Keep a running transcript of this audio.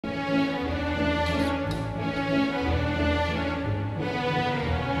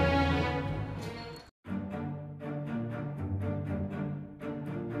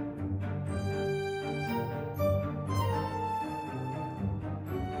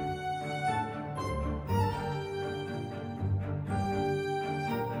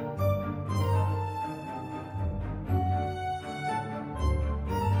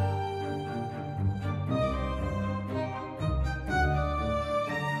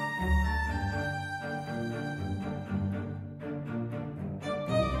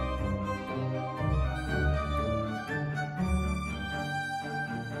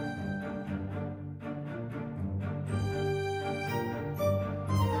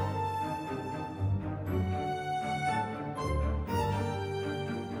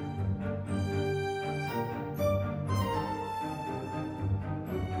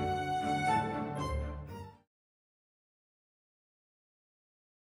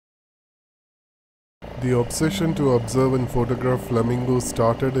The obsession to observe and photograph flamingos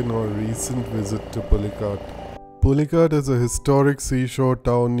started in our recent visit to Pulicat. Pulicat is a historic seashore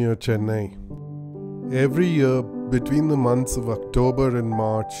town near Chennai. Every year, between the months of October and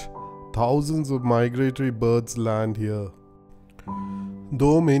March, thousands of migratory birds land here.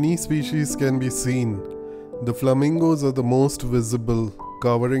 Though many species can be seen, the flamingos are the most visible,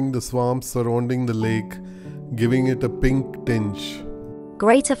 covering the swamps surrounding the lake, giving it a pink tinge.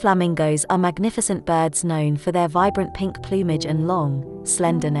 Greater flamingos are magnificent birds known for their vibrant pink plumage and long,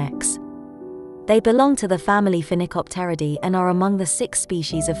 slender necks. They belong to the family Phanicopteridae and are among the 6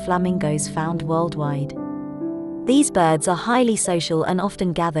 species of flamingos found worldwide. These birds are highly social and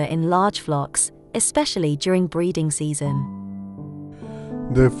often gather in large flocks, especially during breeding season.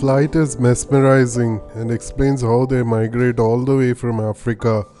 Their flight is mesmerizing and explains how they migrate all the way from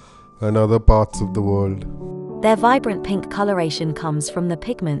Africa and other parts of the world. Their vibrant pink coloration comes from the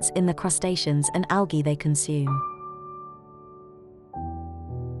pigments in the crustaceans and algae they consume.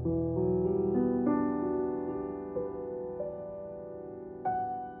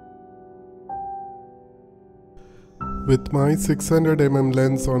 With my 600mm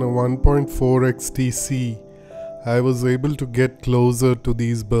lens on a 1.4x TC, I was able to get closer to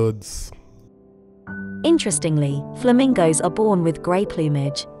these birds. Interestingly, flamingos are born with grey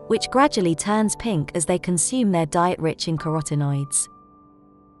plumage, which gradually turns pink as they consume their diet rich in carotenoids.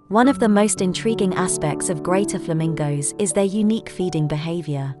 One of the most intriguing aspects of greater flamingos is their unique feeding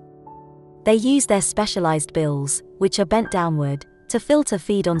behavior. They use their specialized bills, which are bent downward, to filter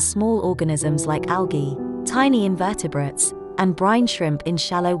feed on small organisms like algae, tiny invertebrates, and brine shrimp in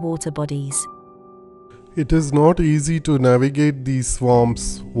shallow water bodies. It is not easy to navigate these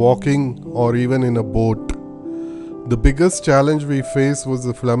swamps, walking or even in a boat. The biggest challenge we faced was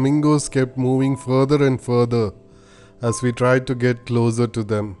the flamingos kept moving further and further as we tried to get closer to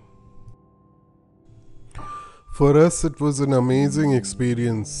them. For us, it was an amazing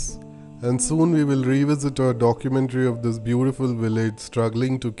experience, and soon we will revisit our documentary of this beautiful village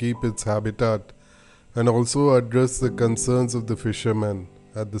struggling to keep its habitat and also address the concerns of the fishermen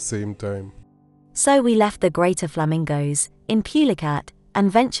at the same time. So we left the greater flamingos in Pulicat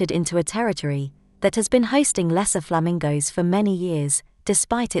and ventured into a territory that has been hosting lesser flamingos for many years,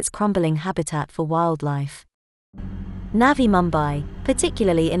 despite its crumbling habitat for wildlife. Navi Mumbai,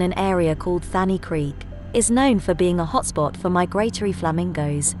 particularly in an area called Thane Creek, is known for being a hotspot for migratory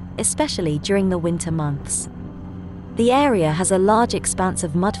flamingos, especially during the winter months. The area has a large expanse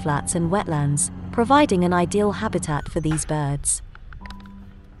of mudflats and wetlands, providing an ideal habitat for these birds.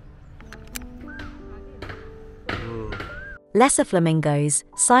 Lesser flamingos,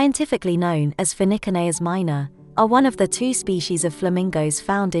 scientifically known as Phoenicanaeus minor, are one of the 2 species of flamingos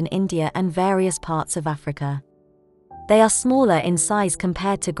found in India and various parts of Africa. They are smaller in size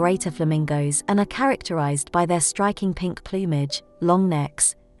compared to greater flamingos and are characterized by their striking pink plumage, long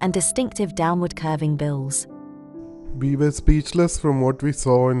necks, and distinctive downward curving bills. We were speechless from what we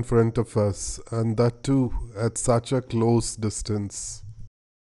saw in front of us, and that too at such a close distance.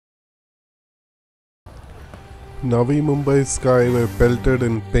 Navi Mumbai's sky were pelted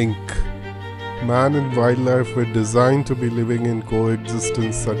in pink. Man and wildlife were designed to be living in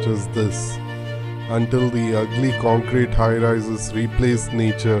coexistence such as this, until the ugly concrete high-rises replaced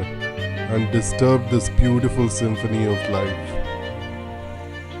nature and disturbed this beautiful symphony of life.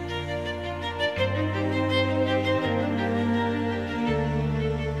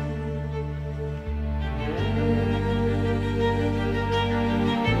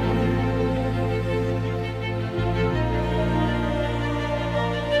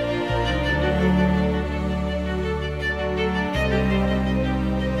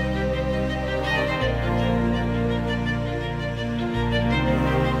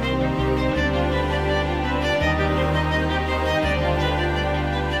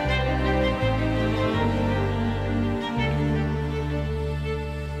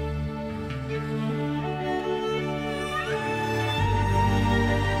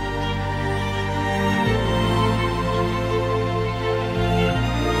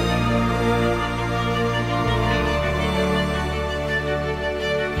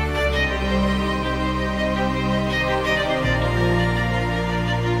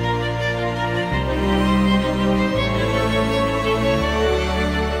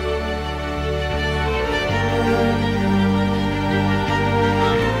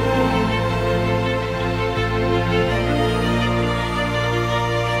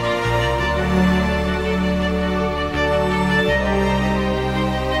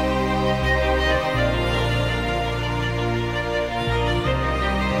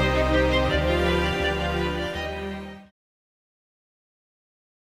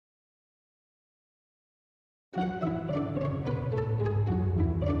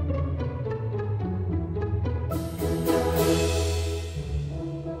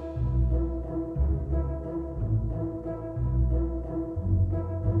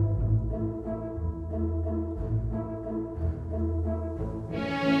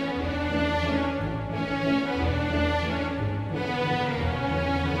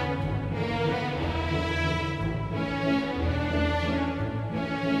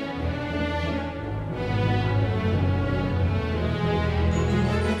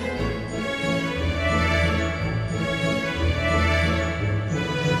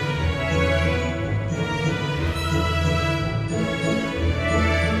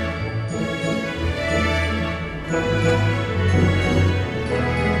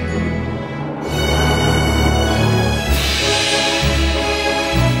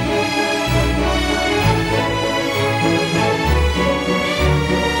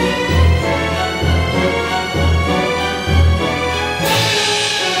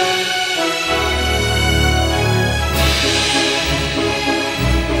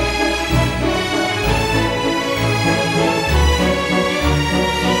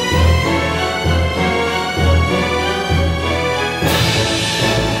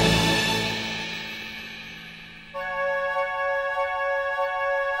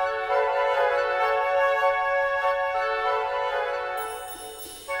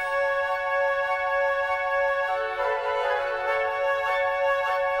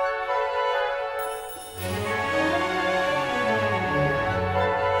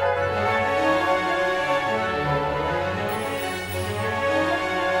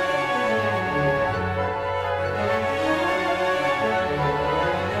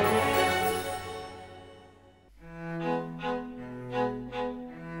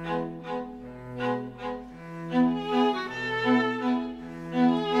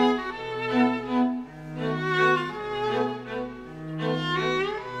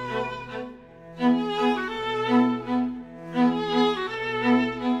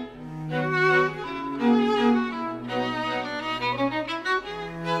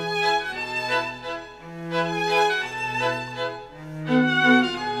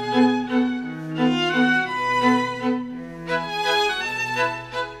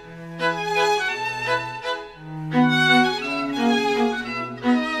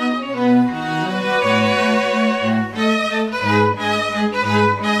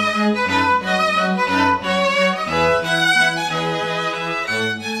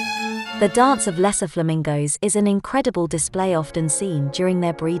 The dance of lesser flamingos is an incredible display often seen during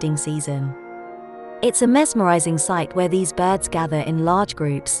their breeding season. It's a mesmerizing sight where these birds gather in large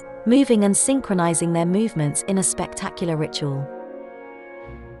groups, moving and synchronizing their movements in a spectacular ritual.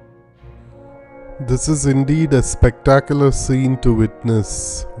 This is indeed a spectacular scene to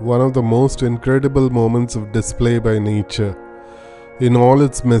witness, one of the most incredible moments of display by nature, in all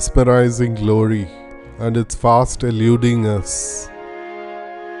its mesmerizing glory, and it's fast eluding us.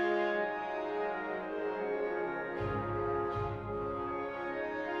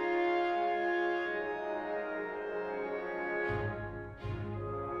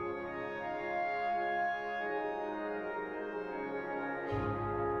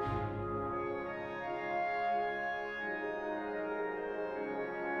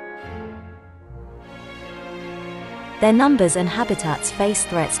 Their numbers and habitats face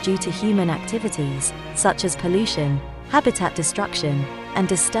threats due to human activities, such as pollution, habitat destruction, and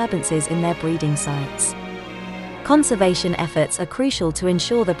disturbances in their breeding sites. Conservation efforts are crucial to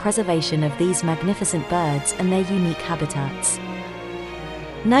ensure the preservation of these magnificent birds and their unique habitats.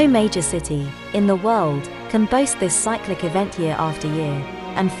 No major city in the world can boast this cyclic event year after year,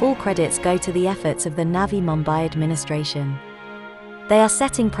 and full credits go to the efforts of the Navi Mumbai administration. They are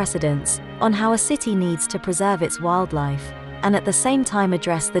setting precedents on how a city needs to preserve its wildlife, and at the same time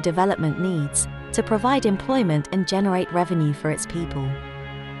address the development needs to provide employment and generate revenue for its people.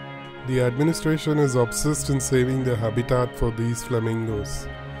 The administration is obsessed in saving the habitat for these flamingos.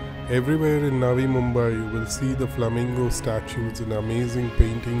 Everywhere in Navi Mumbai you will see the flamingo statues and amazing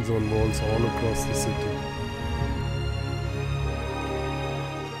paintings on walls all across the city.